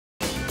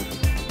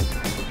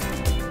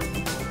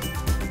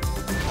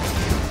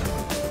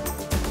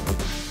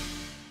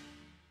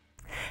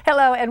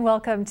Hello and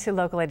welcome to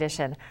Local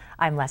Edition.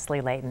 I'm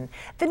Leslie Leyton.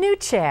 The new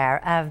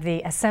chair of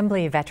the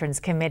Assembly Veterans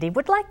Committee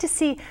would like to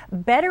see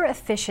better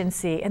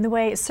efficiency in the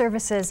way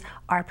services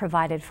are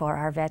provided for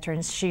our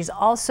veterans. She's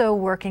also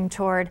working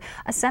toward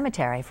a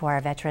cemetery for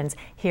our veterans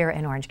here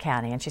in Orange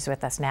County, and she's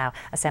with us now,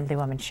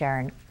 Assemblywoman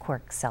Sharon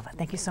Quirk-Silva.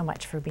 Thank you so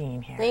much for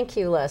being here. Thank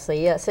you,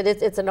 Leslie. Yes,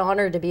 it's an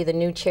honor to be the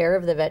new chair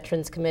of the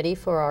Veterans Committee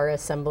for our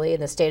Assembly in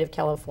the state of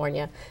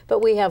California, but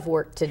we have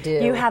work to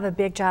do. You have a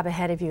big job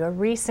ahead of you. A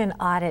recent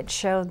audit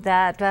showed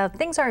that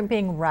things aren't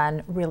being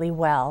run really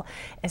well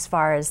as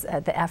far as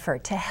the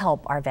effort to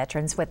help our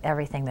veterans with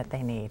everything that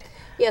they need.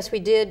 Yes, we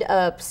did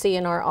see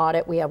in our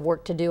audit we have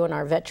work to do in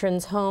our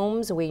veterans'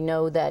 homes. We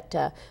know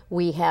that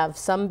we have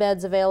some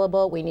beds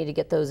available. We need to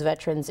get those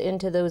veterans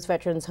into those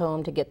veterans'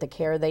 homes to get the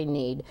care they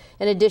need.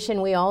 In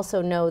addition, we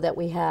also know that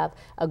we have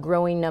a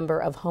growing number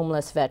of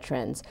homeless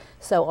veterans.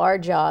 So our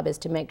job is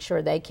to make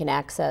sure they can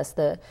access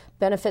the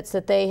benefits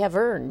that they have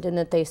earned and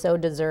that they so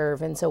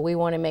deserve. And so we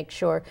want to make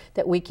sure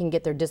that we can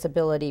get their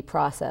disability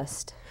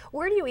processed.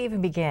 Where do you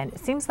even begin? It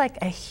seems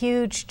like a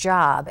huge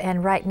job,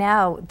 and right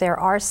now there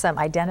are some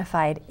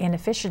identified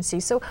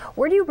inefficiencies. So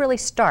where do you really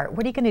start?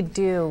 What are you going to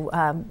do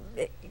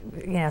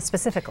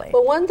specifically?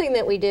 Well, one thing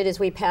that we did is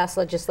we passed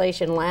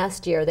legislation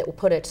last year that will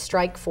put a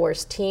strike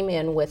force team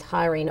in with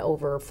hiring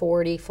over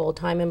 40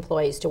 full-time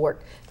employees to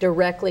work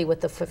directly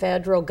with the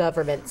federal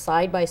government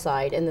side by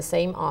side in the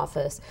same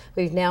office.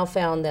 We've now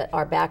found that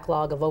our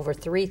backlog of over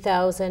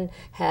 3,000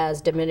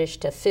 has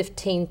diminished to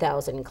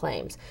 15,000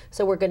 claims.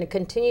 So we're going to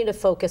continue to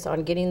focus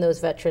on getting those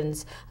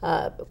veterans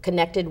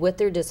connected with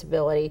their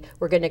disability.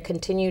 We're going to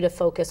continue to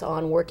focus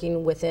on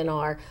working within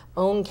our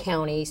own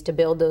counties to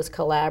build those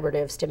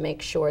collaboratives to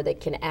make sure they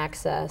can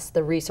access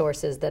the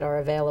resources that are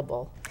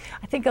available.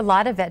 I think a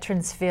lot of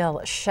veterans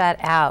feel shut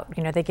out.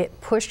 You know, they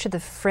get pushed to the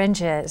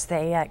fringes,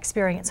 they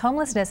experience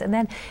homelessness, and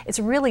then it's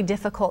really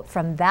difficult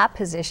from that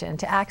position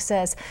to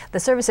access the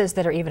services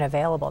that are even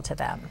available to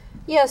them.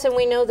 Yes, and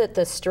we know that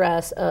the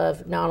stress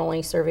of not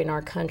only serving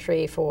our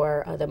country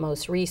for the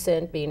most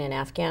recent, being in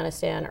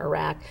Afghanistan,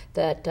 Iraq,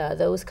 that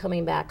those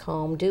coming back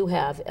home do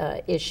have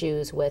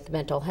issues with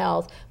mental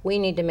health. We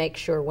need to make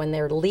sure when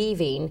they're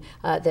leaving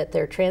that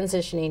they're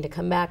transitioning to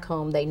come back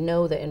home, they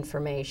know the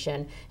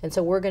information. And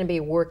so we're going to be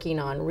working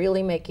on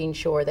really making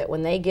sure that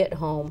when they get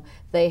home,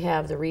 they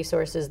have the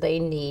resources they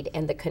need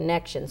and the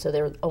connection, so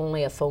they're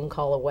only a phone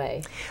call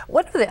away.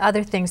 One of the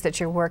other things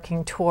that you're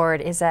working toward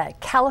is a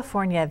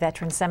California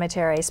Veteran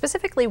Cemetery,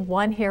 specifically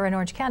one here in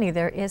Orange County.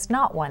 There is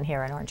not one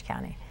here in Orange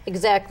County.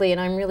 Exactly, and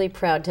I'm really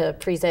proud to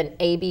present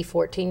AB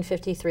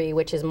 1453,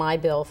 which is my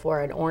bill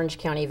for an Orange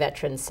County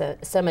Veteran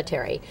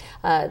Cemetery.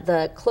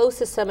 The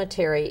closest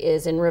cemetery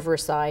is in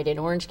Riverside, and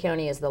Orange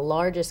County is the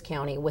largest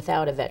county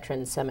without a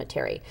veteran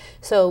cemetery.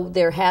 So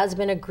there has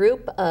been a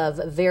group of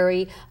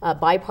very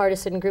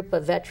bipartisan group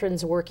of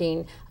veterans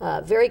working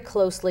very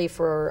closely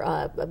for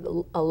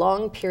a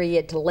long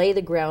period to lay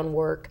the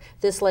groundwork.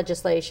 This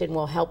legislation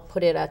will help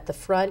put it at the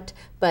front,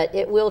 but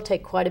it will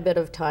take quite a bit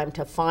of time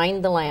to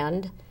find the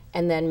land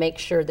and then make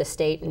sure the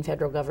state and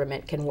federal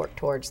government can work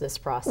towards this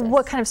process.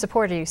 What kind of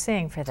support are you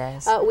seeing for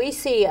this? We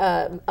see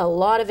a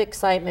lot of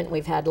excitement.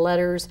 We've had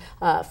letters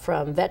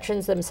from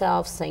veterans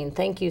themselves saying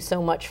thank you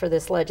so much for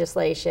this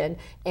legislation,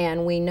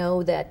 and we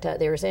know that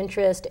there's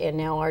interest, and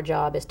now our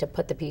job is to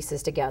put the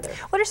pieces together.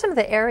 What are some of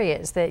the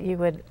areas that you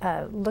would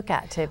look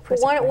at to put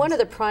one of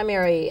the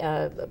primary,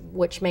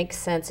 which makes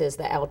sense, is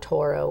the El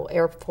Toro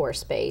Air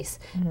Force Base,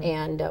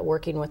 and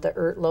working with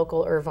the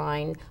local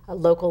Irvine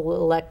local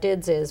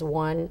electeds is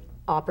one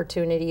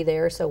opportunity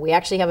there. So we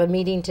actually have a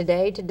meeting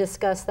today to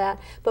discuss that,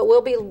 but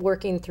we'll be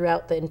working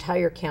throughout the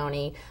entire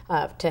county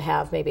to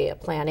have maybe a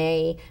plan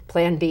A,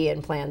 plan B,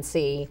 and plan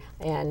C,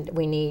 and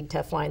we need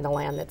to find the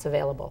land that's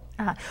available.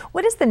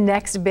 What is the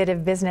next bit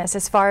of business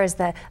as far as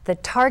the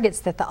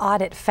targets that the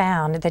audit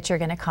found that you're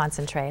going to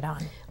concentrate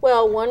on?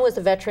 Well, one was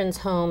the veterans'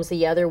 homes,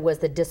 the other was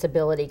the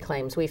disability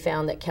claims. We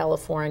found that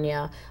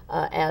California,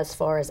 as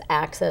far as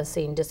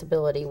accessing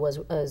disability,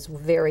 was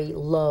very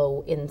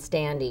low in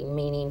standing,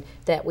 meaning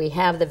that we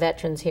have the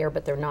veterans here,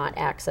 but they're not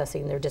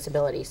accessing their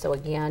disability. So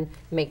again,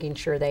 making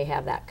sure they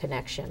have that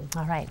connection.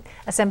 All right.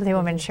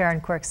 Assemblywoman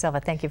Sharon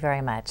Quirk-Silva, thank you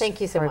very much. Thank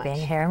you so much for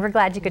being here, and we're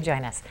glad you could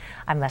join us.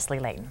 I'm Leslie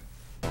Leyton.